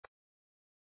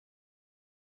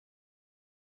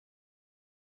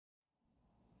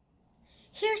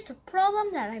Here's the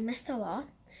problem that I missed a lot.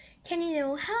 Can you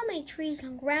know how many trees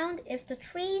on ground if the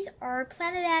trees are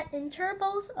planted at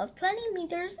intervals of 20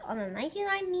 meters on a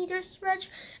 99-meter stretch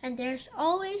and there's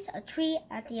always a tree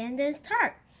at the end and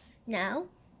start? Now,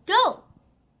 go!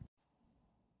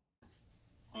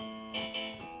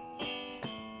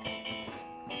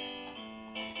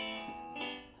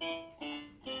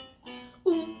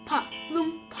 Oompa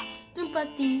Loompa,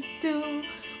 Doompa-dee-doo.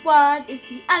 What is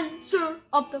the answer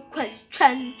of the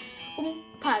question?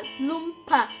 Oompa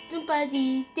Loompa,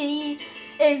 Doompa-dee-dee.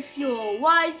 If you're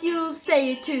wise, you'll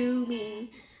say it to me.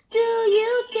 Do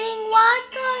you think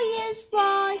what guy is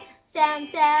right? Sam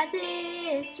says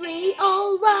it's 3,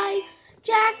 alright.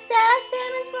 Jack says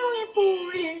Sam is wrong and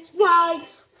 4 is right.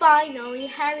 Finally,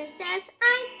 Harry says,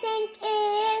 I think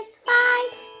it's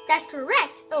 5. That's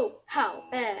correct. Oh,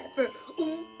 however,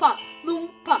 Oompa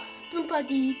Loompa,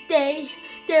 Doompa-dee-day.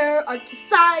 There are 2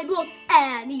 sidewalks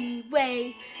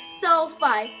anyway. So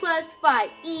 5 plus 5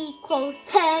 equals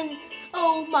 10.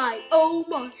 Oh my, oh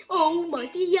my, oh my,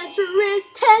 the answer is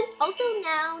 10. Also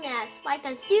known as 5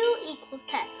 times 2 equals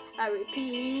 10. I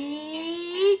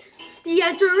repeat, the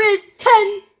answer is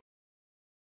 10.